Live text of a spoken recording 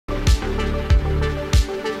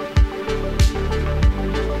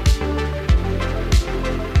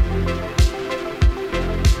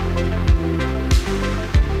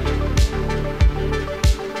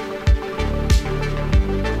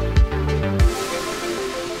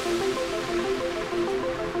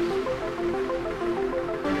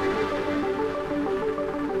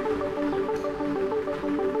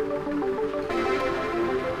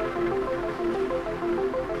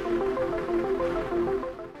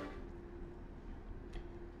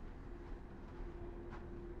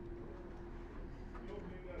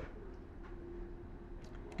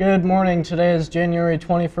Good morning. Today is January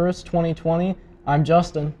 21st, 2020. I'm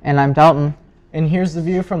Justin. And I'm Dalton. And here's the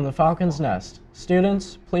view from the Falcon's Nest.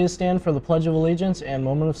 Students, please stand for the Pledge of Allegiance and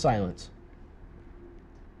moment of silence.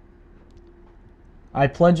 I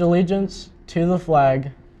pledge allegiance to the flag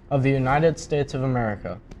of the United States of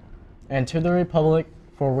America and to the republic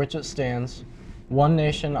for which it stands, one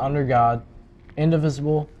nation under God,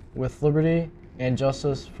 indivisible, with liberty and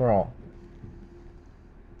justice for all.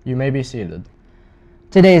 You may be seated.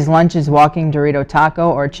 Today's lunch is walking Dorito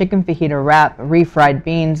taco or chicken fajita wrap, refried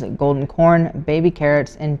beans, golden corn, baby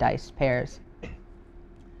carrots, and diced pears.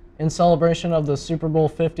 In celebration of the Super Bowl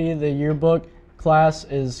 50, the yearbook class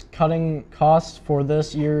is cutting costs for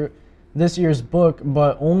this year's book,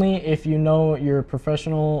 but only if you know your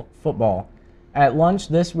professional football. At lunch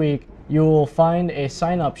this week, you will find a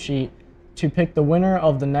sign-up sheet to pick the winner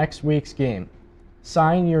of the next week's game.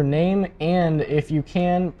 Sign your name, and if you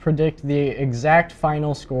can predict the exact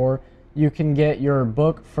final score, you can get your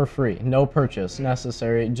book for free. No purchase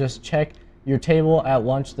necessary. Just check your table at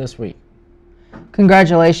lunch this week.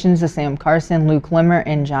 Congratulations to Sam Carson, Luke Limmer,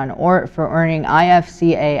 and John Ort for earning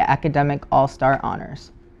IFCA Academic All-Star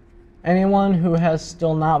honors. Anyone who has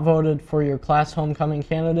still not voted for your class homecoming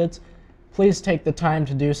candidates, please take the time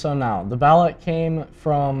to do so now. The ballot came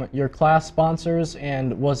from your class sponsors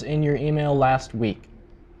and was in your email last week.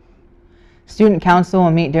 Student Council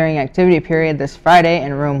will meet during activity period this Friday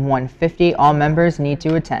in room 150. All members need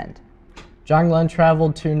to attend. John Glenn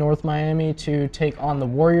traveled to North Miami to take on the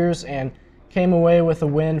Warriors and came away with a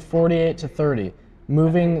win 48-30,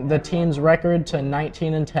 moving the team's record to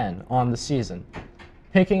 19-10 on the season.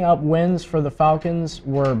 Picking up wins for the Falcons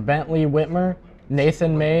were Bentley Whitmer,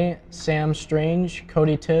 Nathan May, Sam Strange,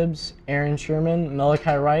 Cody Tibbs, Aaron Sherman,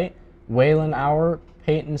 Malachi Wright, Waylon Auer,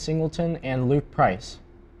 Peyton Singleton, and Luke Price.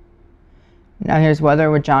 Now here's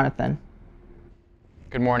weather with Jonathan.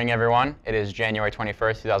 Good morning, everyone. It is January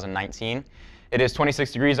 21st, 2019. It is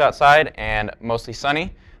 26 degrees outside and mostly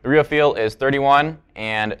sunny. The real feel is 31,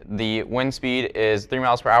 and the wind speed is 3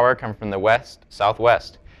 miles per hour coming from the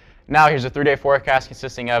west-southwest. Now here's a 3-day forecast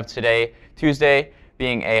consisting of today, Tuesday,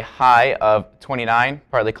 being a high of 29,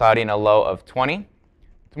 partly cloudy, and a low of 20.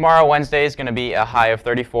 Tomorrow, Wednesday, is going to be a high of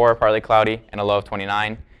 34, partly cloudy, and a low of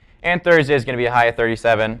 29. And Thursday is going to be a high of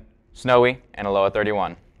 37, snowy, and a low of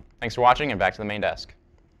 31. Thanks for watching, and back to the main desk.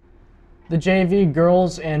 The JV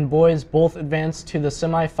girls and boys both advanced to the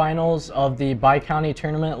semifinals of the Bi-County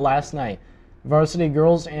tournament last night. Varsity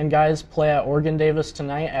girls and guys play at Oregon Davis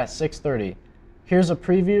tonight at 6:30. Here's a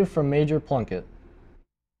preview from Major Plunkett.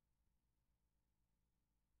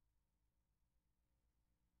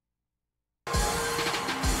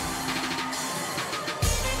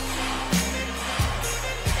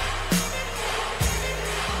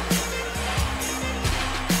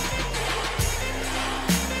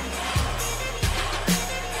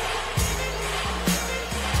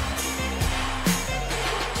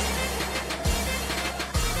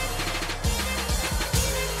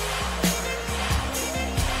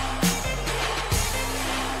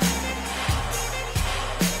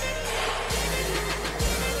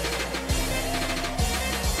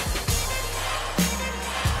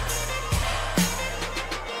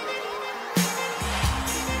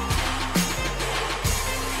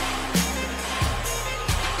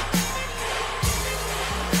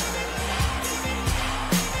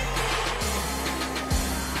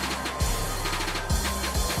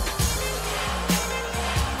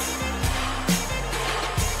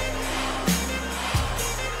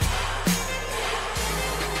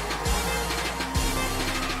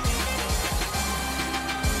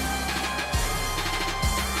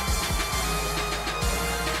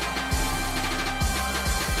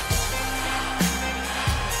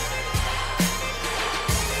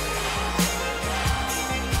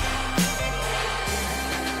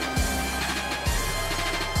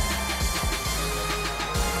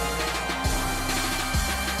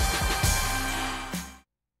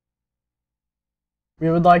 We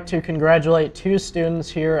would like to congratulate two students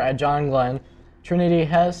here at John Glenn, Trinity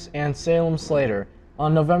Hess and Salem Slater.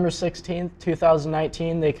 On November 16,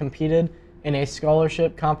 2019, they competed in a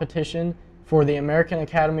scholarship competition for the American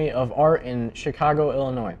Academy of Art in Chicago,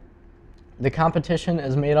 Illinois. The competition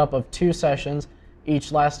is made up of 2 sessions,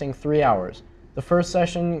 each lasting 3 hours. The first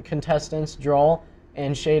session, contestants draw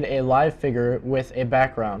and shade a live figure with a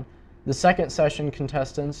background. The second session,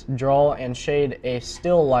 contestants draw and shade a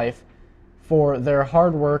still life. For their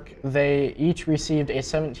hard work, they each received a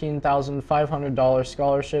 $17,500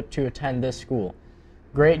 scholarship to attend this school.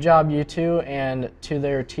 Great job, you two, and to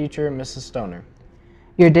their teacher, Mrs. Stoner.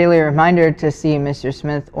 Your daily reminder to see Mr.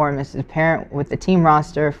 Smith or Mrs. Parent with the team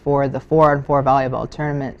roster for the 4-on-4 volleyball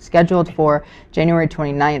tournament scheduled for January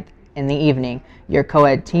 29th in the evening. Your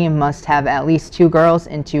co-ed team must have at least 2 girls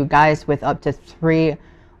and 2 guys with up to 3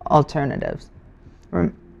 alternatives.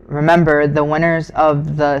 Remember, the winners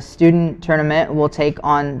of the student tournament will take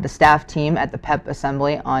on the staff team at the PEP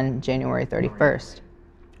assembly on January 31st.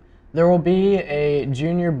 There will be a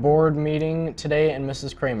junior board meeting today in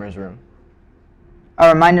Mrs. Kramer's room. A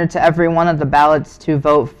reminder to everyone of the ballots to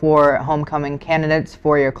vote for homecoming candidates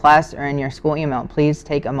for your class or in your school email. Please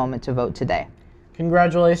take a moment to vote today.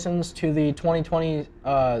 Congratulations to the 2020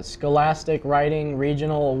 Scholastic Writing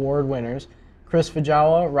Regional Award winners, Chris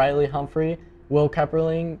Fajawa, Riley Humphrey, Will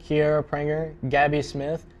Kepperling, Kiera Pranger, Gabby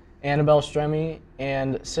Smith, Annabelle Stremme,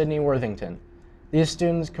 and Sydney Worthington. These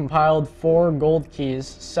students compiled 4 gold keys,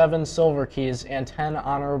 7 silver keys, and 10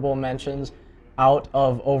 honorable mentions out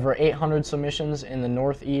of over 800 submissions in the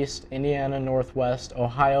Northeast, Indiana, Northwest,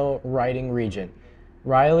 Ohio writing region.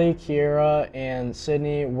 Riley, Kiera, and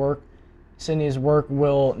Sydney's work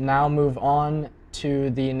will now move on to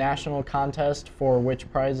the national contest, for which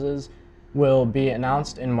prizes will be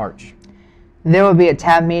announced in March. There will be a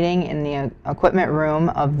tab meeting in the equipment room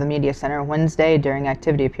of the Media Center Wednesday during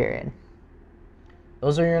activity period.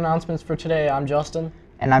 Those are your announcements for today. I'm Justin.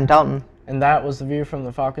 And I'm Dalton. And that was the view from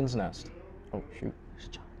the Falcon's Nest. Oh, shoot.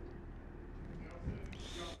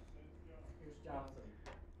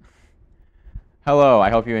 Hello, I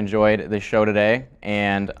hope you enjoyed the show today,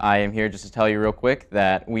 and I am here just to tell you real quick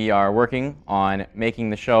that we are working on making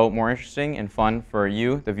the show more interesting and fun for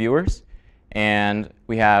you, the viewers. And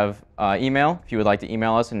we have email, if you would like to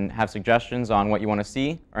email us and have suggestions on what you want to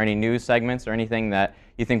see, or any news segments or anything that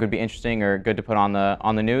you think would be interesting or good to put on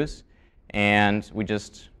the news. And we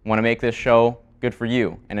just want to make this show good for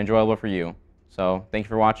you and enjoyable for you. So thank you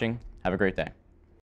for watching. Have a great day.